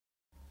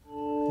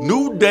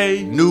New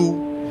day,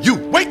 new you.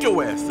 Wake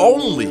your ass.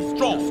 Only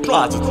strong,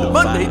 positive.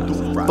 Monday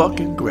through Friday.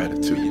 Fucking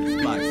gratitude.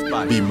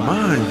 Be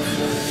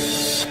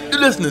mindful.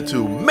 You're listening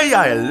to May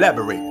I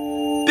Elaborate?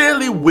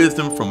 Daily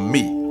wisdom from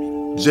me,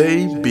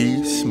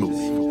 J.B. Smooth.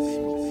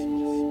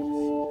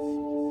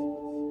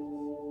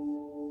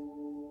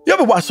 You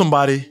ever watch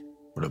somebody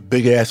with a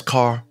big ass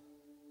car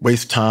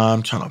waste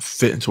time trying to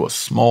fit into a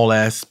small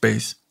ass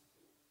space?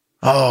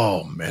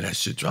 Oh man, that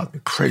shit drives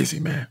me crazy,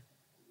 man.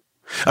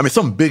 I mean,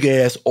 some big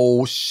ass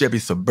old Chevy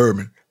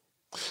Suburban,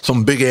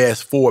 some big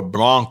ass Ford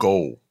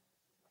Bronco,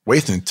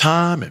 wasting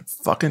time and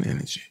fucking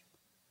energy.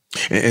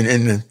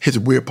 And here's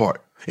the weird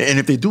part. And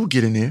if they do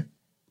get in there,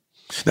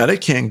 now they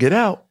can't get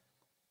out,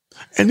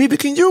 and neither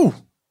can you.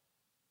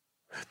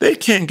 They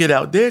can't get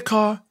out their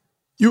car,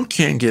 you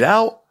can't get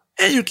out,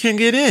 and you can't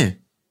get in.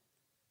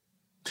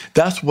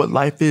 That's what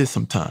life is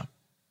sometimes.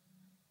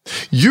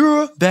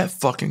 You're that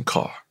fucking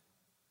car.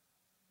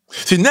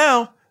 See,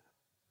 now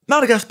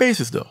they got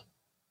spaces though.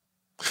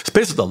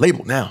 Spaces are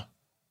labeled now.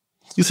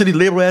 You see these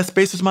labeled ass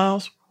spaces,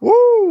 Miles?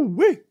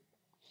 Woo-wee.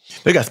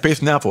 They got space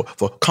now for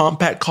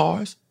compact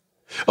cars,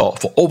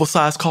 for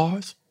oversized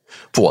cars,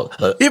 for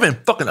even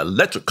fucking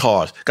electric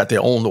cars got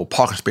their own little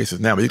parking spaces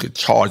now where you can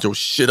charge your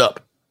shit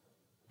up.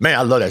 Man,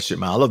 I love that shit,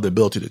 man. I love the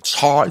ability to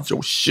charge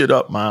your shit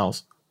up,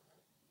 Miles,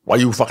 while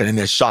you fucking in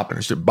there shopping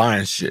and shit,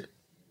 buying shit.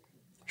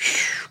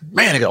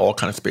 Man, they got all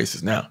kinds of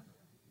spaces now.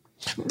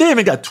 They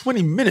even got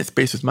 20-minute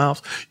spaces,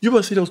 Miles. You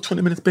ever see those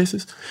 20-minute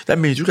spaces? That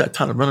means you got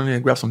time to run in there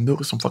and grab some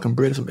milk or some fucking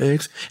bread or some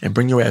eggs and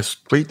bring your ass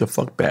straight the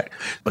fuck back.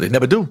 But they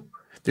never do.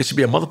 There should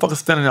be a motherfucker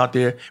standing out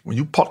there when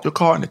you park your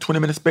car in the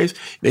 20-minute space.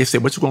 They say,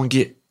 what you gonna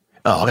get?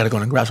 Oh, I gotta go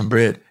and grab some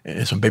bread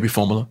and some baby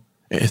formula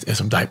and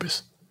some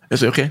diapers. They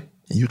say, okay.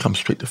 And you come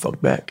straight the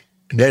fuck back.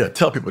 And they'll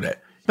tell people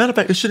that. Matter of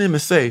fact, it shouldn't even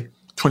say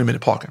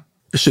 20-minute parking.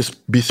 It should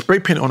be spray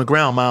painted on the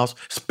ground, Miles.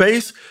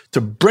 Space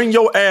to bring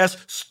your ass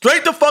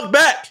straight the fuck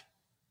back.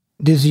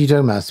 This, you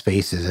talking about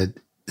spaces.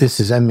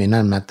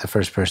 I'm not the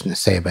first person to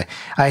say it, but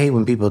I hate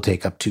when people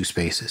take up two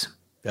spaces.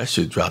 That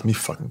shit drives me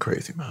fucking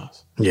crazy,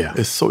 Miles. Yeah.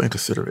 It's so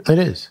inconsiderate. It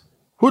is.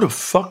 Who the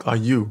fuck are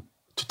you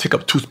to take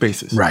up two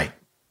spaces? Right.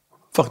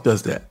 Fuck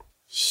does that?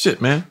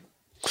 Shit, man.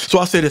 So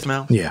I say this,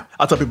 man. Yeah.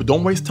 I tell people,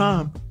 don't waste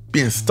time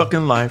being stuck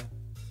in life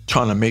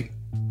trying to make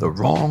the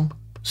wrong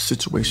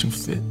situation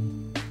fit.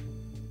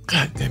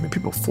 God damn it,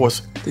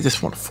 they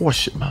just want to force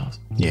shit, Miles.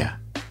 Yeah.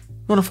 They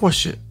want to force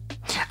shit.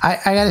 I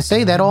gotta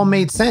say, that all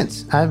made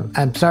sense.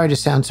 I'm sorry to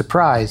sound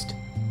surprised,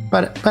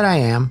 but I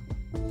am.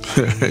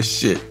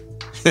 Shit.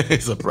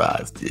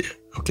 Surprised, yeah.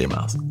 Okay,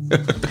 Miles.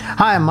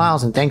 Hi, I'm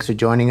Miles, and thanks for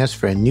joining us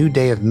for a new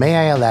day of May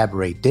I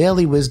Elaborate?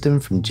 Daily wisdom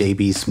from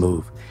JB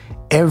Smooth.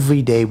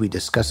 Every day we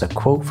discuss a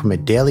quote from a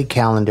daily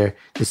calendar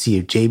to see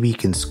if JB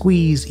can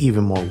squeeze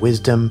even more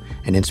wisdom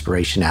and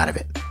inspiration out of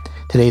it.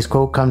 Today's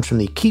quote comes from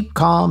the Keep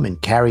Calm and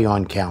Carry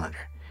On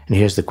calendar. And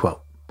here's the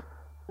quote.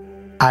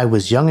 I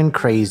was young and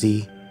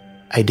crazy.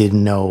 I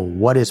didn't know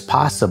what is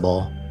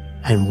possible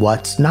and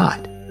what's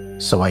not.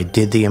 So I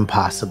did the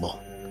impossible.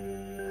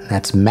 And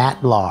that's Matt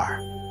Lahr.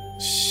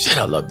 Shit,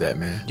 I love that,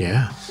 man.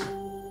 Yeah.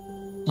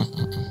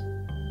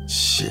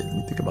 Shit, let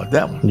me think about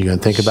that one. You gonna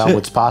think about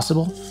what's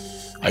possible?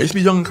 I used to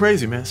be young and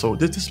crazy, man. So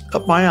this is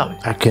up my alley.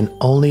 I can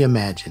only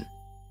imagine.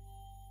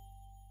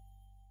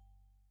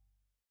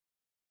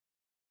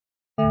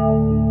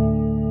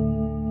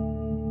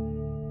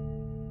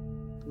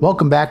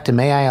 Welcome back to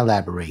May I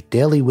Elaborate?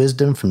 Daily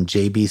wisdom from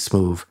JB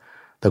Smooth.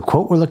 The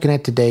quote we're looking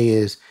at today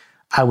is,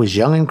 I was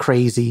young and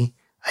crazy.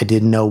 I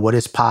didn't know what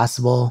is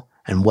possible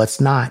and what's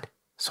not.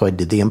 So I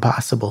did the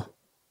impossible.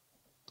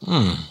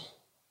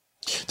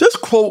 This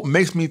quote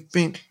makes me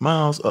think,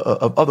 Miles,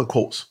 of other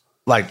quotes.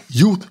 Like,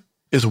 youth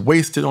is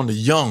wasted on the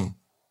young.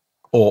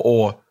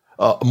 Or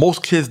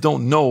most kids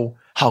don't know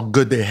how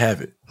good they have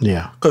it.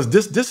 Yeah. Because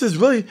this is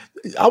really,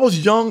 I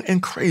was young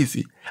and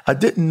crazy. I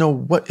didn't know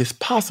what is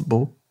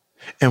possible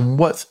and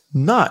what's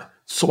not.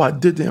 So I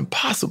did the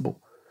impossible.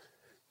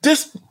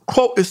 This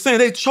quote is saying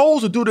they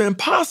chose to do the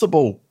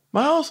impossible,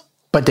 Miles.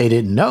 But they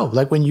didn't know.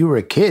 Like when you were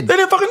a kid. They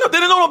didn't fucking know. They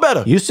didn't know no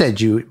better. You said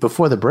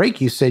before the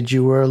break, you said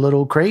you were a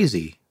little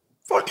crazy.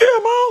 Fuck yeah,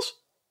 Miles.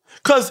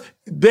 Because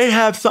they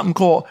have something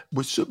called,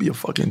 which should be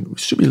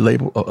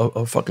labeled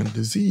a fucking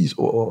disease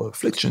or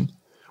affliction,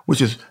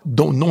 which is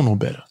don't know no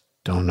better.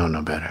 Don't know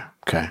no better.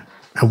 Okay.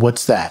 And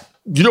what's that?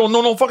 You don't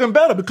know no fucking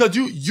better because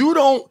you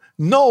don't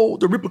know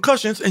the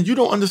repercussions and you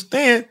don't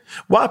understand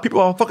why people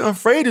are fucking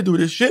afraid to do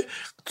this shit.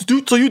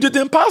 So you did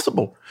the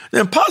impossible. The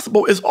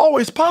impossible is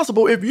always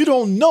possible if you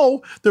don't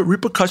know the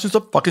repercussions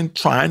of fucking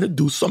trying to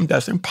do something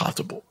that's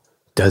impossible.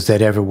 Does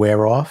that ever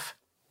wear off?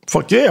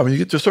 Fuck yeah. When you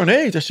get to a certain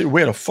age, that shit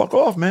wear the fuck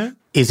off, man.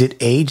 Is it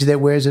age that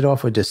wears it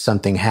off or does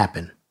something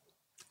happen?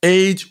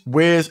 Age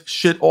wears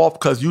shit off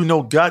because you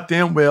know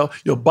goddamn well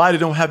your body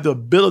don't have the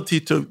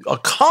ability to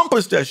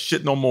accomplish that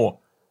shit no more.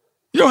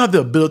 You don't have the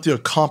ability to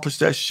accomplish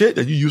that shit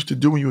that you used to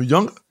do when you were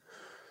younger.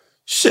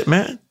 Shit,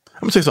 man. I'm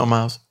gonna tell you something,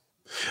 Miles.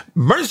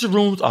 Emergency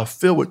rooms are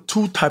filled with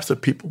two types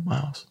of people,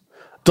 Miles.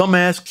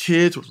 Dumbass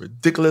kids with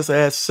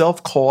ridiculous-ass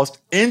self-caused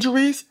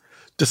injuries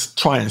just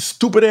trying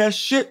stupid ass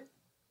shit.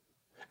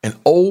 And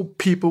old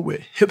people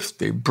with hips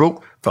they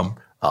broke from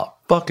a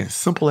fucking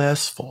simple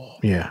ass fall.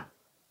 Yeah.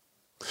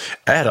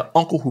 I had an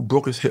uncle who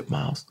broke his hip,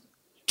 Miles,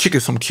 kicking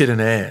some kid in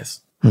the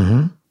ass.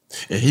 Mm-hmm.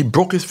 And he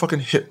broke his fucking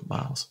hip,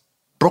 Miles.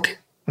 Broke it.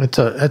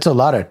 That's a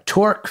lot of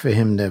torque for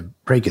him to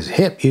break his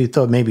hip. You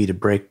thought maybe to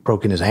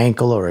broken his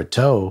ankle or a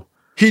toe.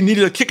 He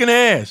needed a kick in the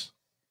ass.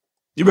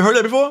 You ever heard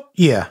that before?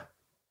 Yeah.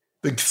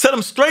 To set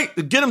him straight,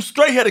 to get him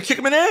straight, he had to kick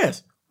him in the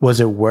ass. Was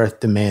it worth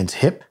the man's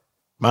hip?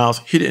 Miles,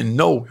 he didn't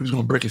know he was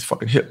going to break his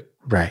fucking hip.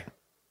 Right.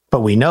 But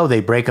we know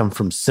they break them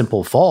from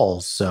simple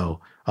falls, so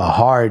a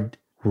hard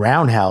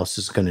roundhouse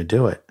is going to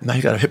do it. Now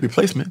he got a hip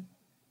replacement.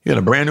 He got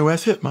a brand new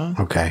ass hip, Miles.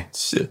 Okay.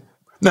 Shit.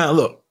 Now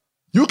look,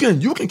 you can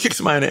kick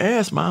somebody in the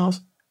ass, Miles,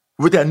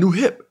 with that new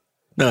hip.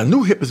 Now a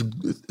new hip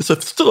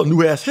still a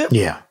new ass hip.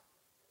 Yeah.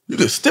 You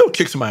can still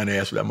kick somebody in the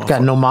ass with that motherfucker.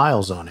 Got no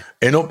miles on it.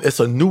 And it's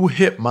a new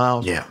hip,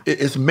 Miles. Yeah.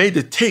 It's made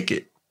to take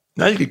it.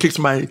 Now you can kick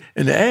somebody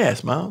in the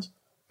ass, Miles.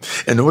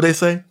 And know what they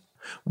say?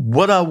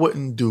 What I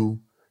wouldn't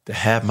do to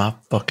have my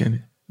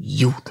fucking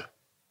youth.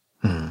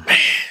 Man.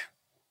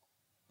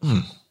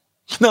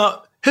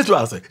 Now, here's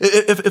what I say.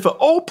 If an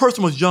old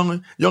person was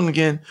young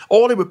again,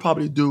 all they would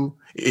probably do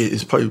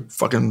is probably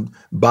fucking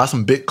buy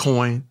some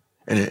Bitcoin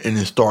and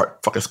then start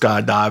fucking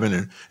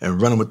skydiving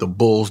and running with the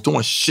bulls,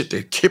 doing shit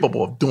they're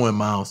capable of doing,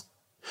 Miles.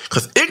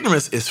 Because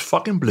ignorance is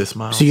fucking bliss,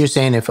 Miles. So you're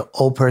saying if an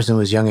old person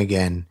was young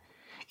again,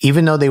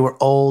 even though they were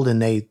old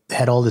and they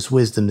had all this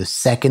wisdom, the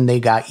second they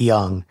got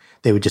young,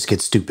 they would just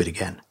get stupid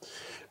again.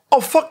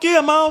 Oh, fuck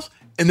yeah, Miles.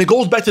 And it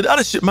goes back to the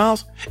other shit,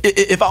 Miles.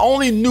 If I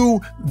only knew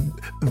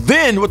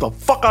then what the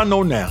fuck I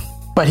know now.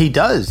 But he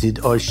does,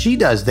 or she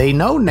does. They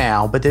know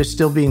now, but they're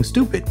still being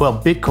stupid.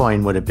 Well,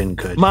 Bitcoin would have been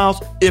good. Miles,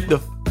 if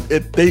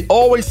they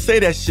always say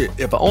that shit,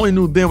 if I only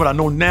knew then what I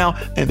know now,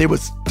 and they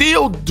would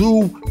still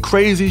do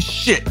crazy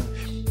shit.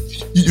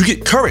 You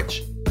get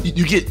courage.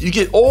 You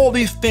get all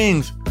these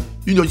things.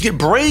 You know, you get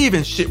brave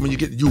and shit when you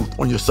get youth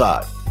on your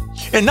side.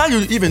 And now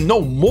you even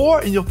know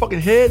more in your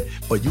fucking head,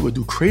 but you would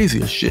do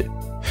crazier shit.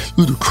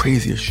 You do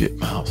crazier shit,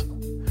 Miles.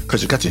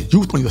 Because you got your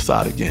youth on your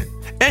side again.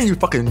 And you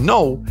fucking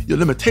know your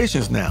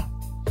limitations now.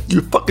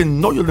 You fucking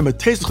know your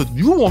limitations because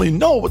you only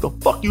know what the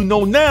fuck you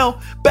know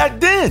now back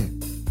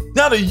then.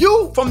 Now the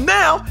you from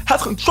now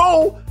has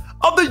control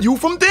of the you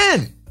from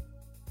then.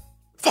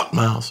 Fuck,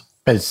 Miles.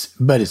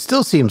 But it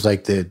still seems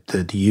like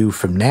the you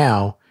from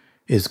now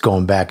is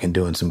going back and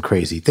doing some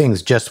crazy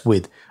things just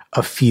with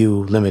a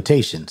few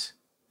limitations.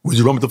 Would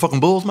you run with the fucking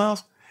bulls,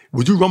 Miles?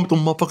 Would you run with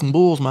them motherfucking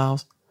bulls,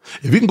 Miles?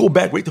 If you can go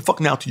back right the fuck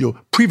now to your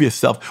previous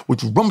self,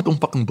 would you run with them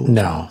fucking bulls?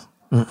 No.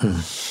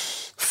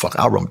 Fuck,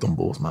 I'll run with them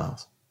bulls,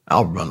 Miles.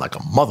 I'll run like a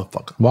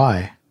motherfucker.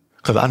 Why?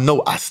 Because I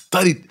know I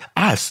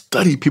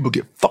studied people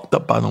get fucked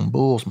up by them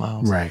bulls,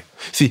 Miles. Right.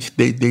 See,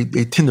 they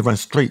tend to run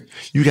straight.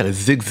 You got a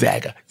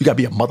zigzagger. You got to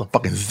be a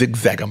motherfucking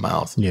zigzagger,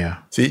 Miles. Yeah.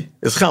 See?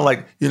 It's kind of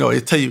like, you know,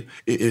 they tell you,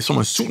 if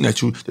someone's shooting at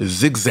you, the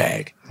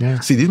zigzag. Yeah.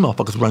 See, these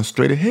motherfuckers run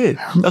straight ahead.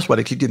 That's why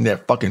they keep getting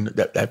that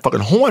fucking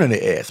horn in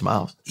their ass,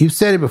 Miles. You've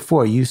said it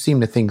before. You seem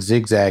to think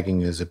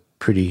zigzagging is a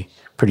pretty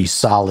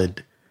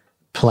solid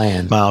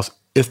plan. Miles,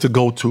 it's the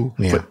go-to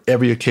for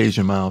every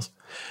occasion, Miles.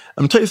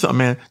 I'm gonna tell you something,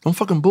 man. Them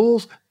fucking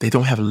bulls, they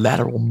don't have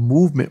lateral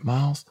movement,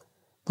 Miles.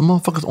 The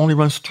motherfuckers only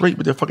run straight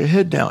with their fucking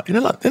head down. And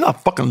they're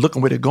not fucking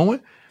looking where they're going.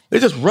 They're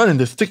just running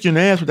to stick you in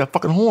the ass with that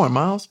fucking horn,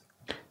 Miles.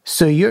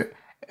 So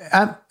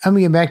I'm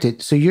gonna get back to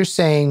it. So you're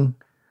saying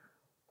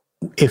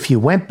if you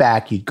went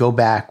back, you'd go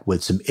back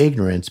with some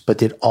ignorance, but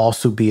there'd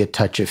also be a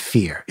touch of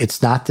fear.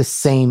 It's not the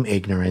same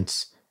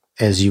ignorance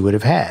as you would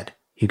have had.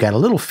 You got a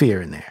little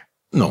fear in there.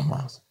 No,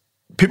 Miles.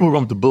 People who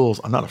run with the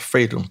bulls are not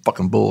afraid of them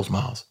fucking bulls,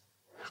 Miles.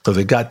 Because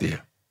they got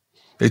there.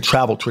 They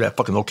traveled to that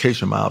fucking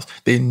location, Miles.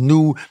 They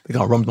knew they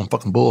got to run with them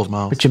fucking bulls,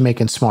 Miles. But you're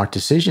making smart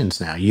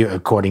decisions now.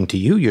 According to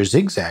you, you're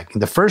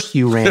zigzagging. The first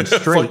you ran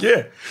straight. Fuck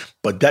yeah.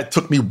 But that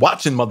took me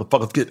watching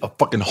motherfuckers get a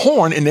fucking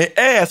horn in their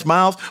ass,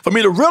 Miles, for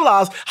me to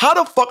realize how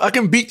the fuck I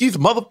can beat these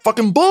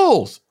motherfucking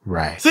bulls.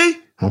 Right. See?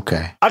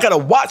 Okay. I got to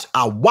watch.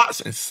 I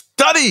watched and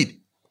studied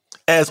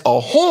as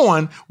a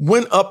horn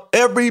went up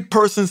every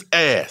person's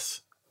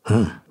ass.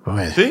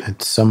 Boy, See?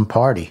 It's some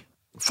party.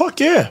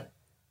 Fuck yeah.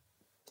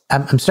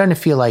 I'm starting to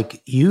feel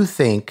like you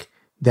think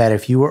that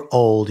if you were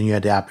old and you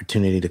had the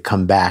opportunity to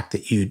come back,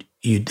 that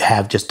you'd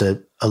have just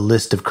a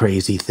list of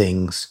crazy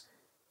things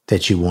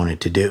that you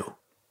wanted to do.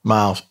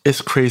 Miles,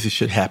 it's crazy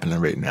shit happening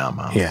right now,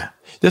 Miles. Yeah.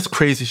 There's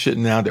crazy shit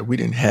now that we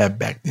didn't have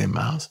back then,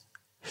 Miles.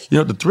 You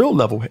know, the thrill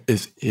level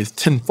is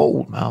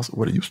tenfold, Miles,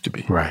 what it used to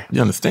be. Right. You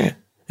understand?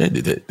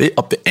 They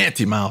upped the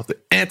ante, Miles. The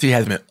ante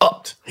has been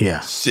upped. Yeah.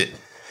 Shit.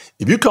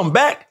 If you come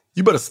back,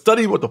 you better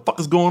study what the fuck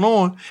is going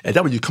on, and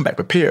that way you come back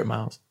prepared,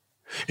 Miles.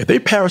 If they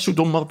parachute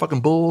those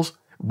motherfucking bulls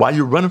while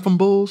you're running from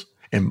bulls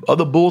and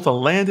other bulls are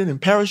landing in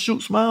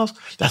parachutes, Miles,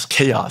 that's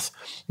chaos.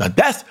 Now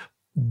that's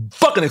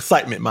fucking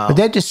excitement, Miles. But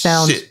that just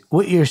sounds, Shit.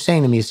 what you're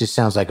saying to me just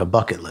sounds like a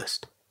bucket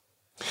list.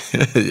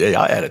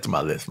 Yeah, I'll add it to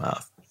my list,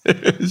 Miles.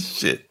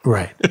 Shit.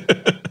 Right.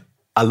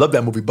 I love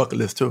that movie Bucket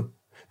List too.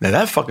 Now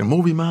that fucking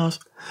movie, Miles,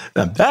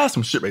 now that's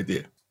some shit right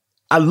there.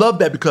 I love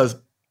that because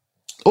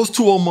those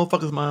two old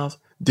motherfuckers, Miles,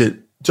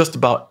 did just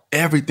about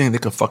everything they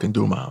could fucking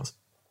do, Miles.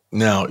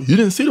 Now, you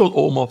didn't see those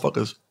old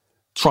motherfuckers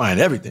trying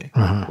everything.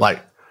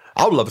 Like,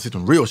 I would love to see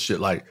some real shit,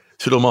 like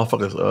see those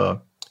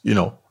motherfuckers,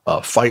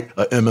 fight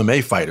an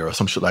MMA fighter or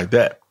some shit like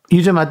that.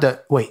 You talking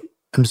about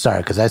I'm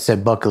sorry, because I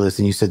said bucket list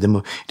and you said the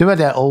movie. You talking about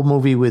that old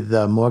movie with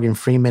Morgan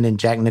Freeman and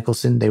Jack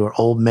Nicholson? They were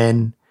old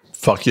men.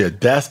 Fuck yeah,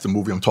 that's the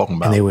movie I'm talking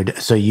about. And they were,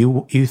 so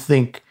you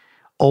think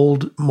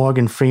old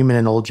Morgan Freeman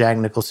and old Jack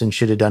Nicholson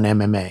should have done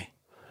MMA?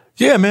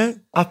 Yeah,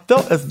 man. I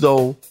felt as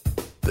though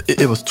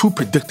it was too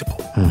predictable.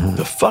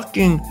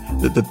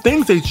 The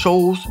things they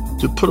chose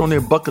to put on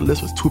their bucket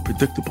list was too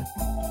predictable.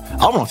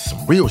 I want to see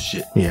some real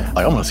shit. Yeah.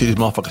 Like, I want to see these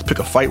motherfuckers pick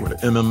a fight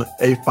with an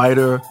MMA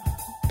fighter,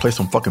 play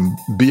some fucking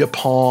beer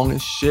pong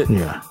and shit.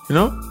 Yeah. You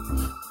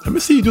know? Let me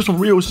see you do some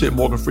real shit,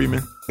 Morgan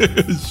Freeman.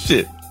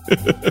 Shit.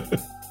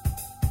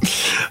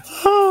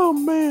 Oh,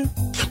 man.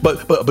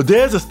 But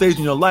there's a stage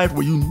in your life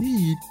where you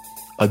need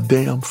a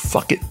damn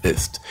fuck it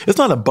list. It's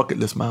not a bucket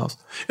list, Miles.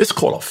 It's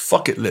called a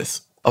fuck it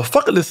list. A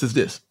fuck it list is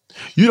this.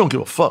 You don't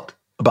give a fuck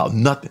about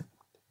nothing.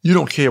 You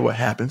don't care what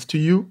happens to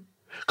you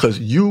because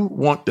you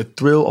want the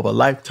thrill of a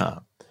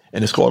lifetime.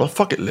 And it's called a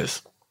fuck it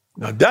list.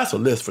 Now, that's a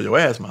list for your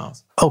ass,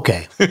 Miles.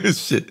 Okay.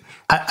 Shit.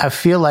 I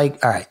feel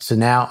like, all right, so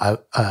now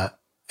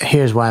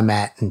here's where I'm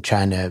at and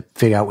trying to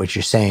figure out what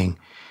you're saying.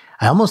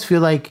 I almost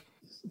feel like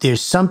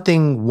there's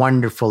something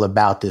wonderful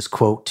about this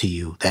quote to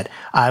you, that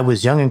I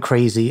was young and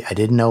crazy. I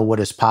didn't know what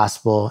is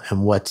possible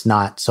and what's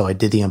not, so I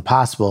did the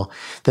impossible.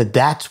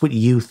 That's what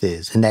youth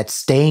is. And that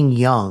staying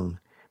young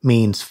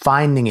means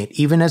finding it,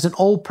 even as an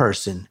old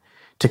person,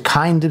 to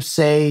kind of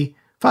say,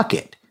 fuck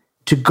it,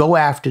 to go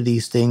after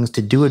these things,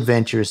 to do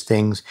adventurous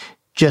things.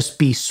 Just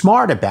be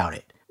smart about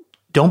it.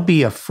 Don't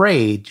be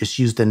afraid. Just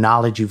use the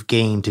knowledge you've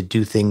gained to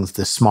do things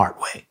the smart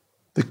way.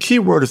 The key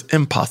word is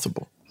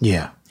impossible.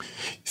 Yeah.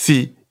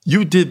 See,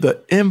 you did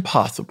the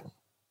impossible.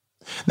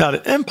 Now,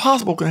 the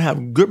impossible can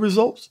have good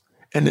results,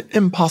 and the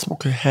impossible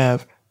can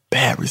have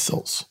bad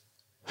results.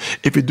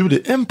 If you do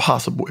the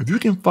impossible, if you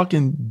can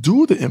fucking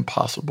do the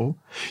impossible,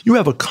 you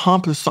have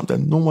accomplished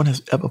something that no one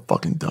has ever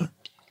fucking done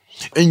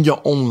in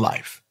your own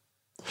life.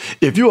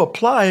 If you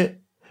apply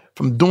it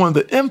from doing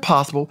the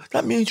impossible,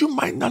 that means you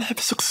might not have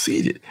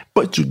succeeded,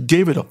 but you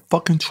gave it a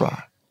fucking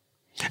try.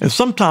 And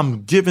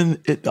sometimes giving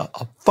it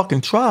a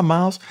fucking try,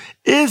 Miles,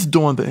 is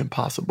doing the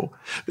impossible.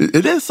 It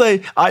didn't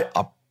say I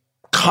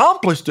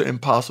accomplished the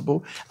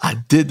impossible. I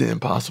did the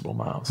impossible,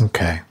 Miles.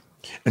 Okay.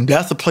 And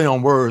that's the play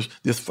on words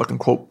this fucking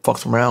quote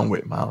fucks around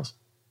with, Miles.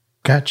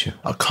 Got you.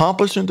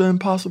 Accomplishing the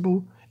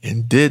impossible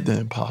and did the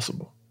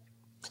impossible.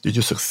 Did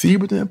you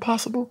succeed with the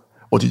impossible,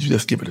 or did you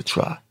just give it a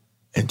try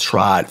and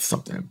tried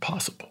something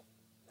impossible?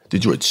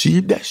 Did you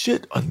achieve that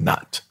shit or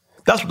not?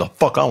 That's what the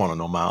fuck I want to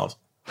know, Miles.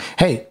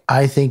 Hey,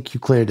 I think you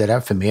cleared that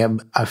up for me.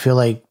 I feel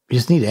like you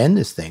just need to end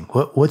this thing.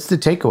 What's the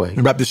takeaway?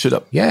 Wrap this shit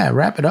up. Yeah,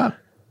 wrap it up.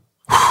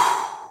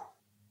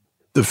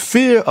 The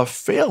fear of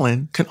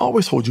failing can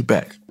always hold you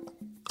back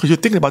because you're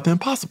thinking about the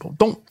impossible.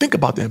 Don't think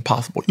about the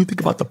impossible. You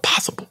think about the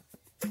possible.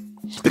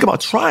 Think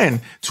about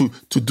trying to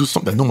do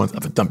something that no one's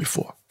ever done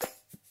before.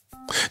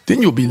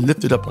 Then you'll be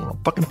lifted up on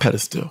a fucking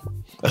pedestal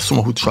as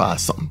someone who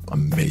tries something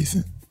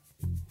amazing.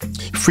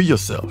 Free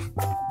yourself.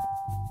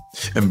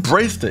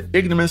 Embrace the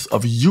ignorance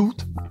of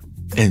youth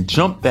and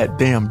jump that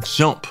damn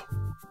jump.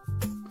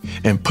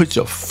 And put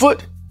your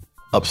foot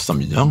up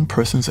some young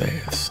person's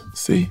ass.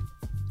 See?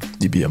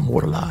 You'd be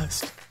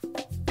immortalized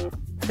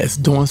as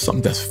doing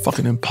something that's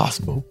fucking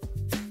impossible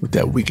with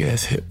that weak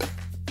ass hip.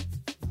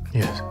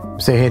 Yes.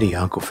 Say hey to your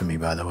uncle for me,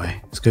 by the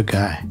way. He's a good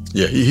guy.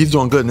 Yeah, he's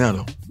doing good now,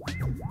 though.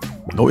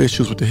 No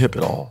issues with the hip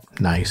at all.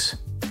 Nice.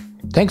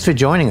 Thanks for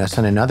joining us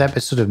on another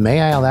episode of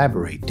May I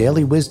Elaborate?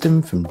 Daily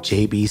Wisdom from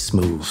JB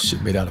Smoove.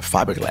 Shit made out of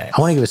fiberglass.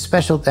 I want to give a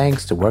special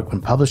thanks to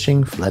Workman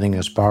Publishing for letting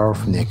us borrow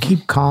from their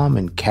Keep Calm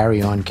and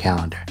Carry On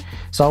calendar.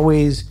 As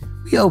always,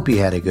 we hope you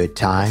had a good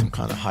time. Some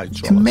kind of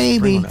hydraulic And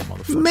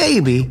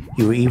maybe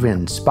you were even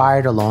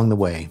inspired along the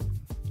way.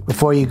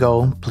 Before you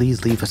go,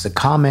 please leave us a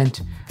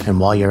comment. And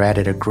while you're at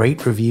it, a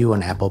great review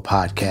on Apple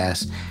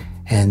Podcasts.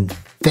 And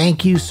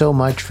thank you so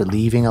much for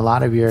leaving a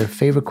lot of your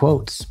favorite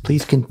quotes.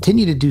 Please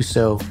continue to do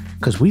so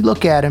because we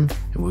look at them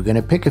and we're going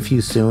to pick a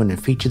few soon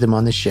and feature them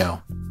on the show.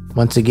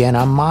 Once again,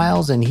 I'm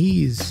Miles and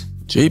he's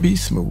JB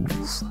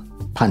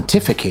Smoove.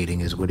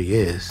 Pontificating is what he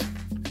is.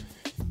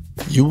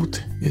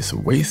 Youth is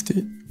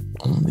wasted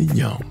on the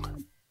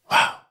young.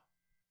 Wow.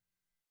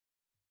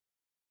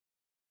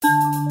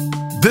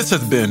 This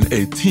has been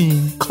a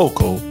Team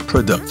Coco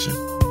production.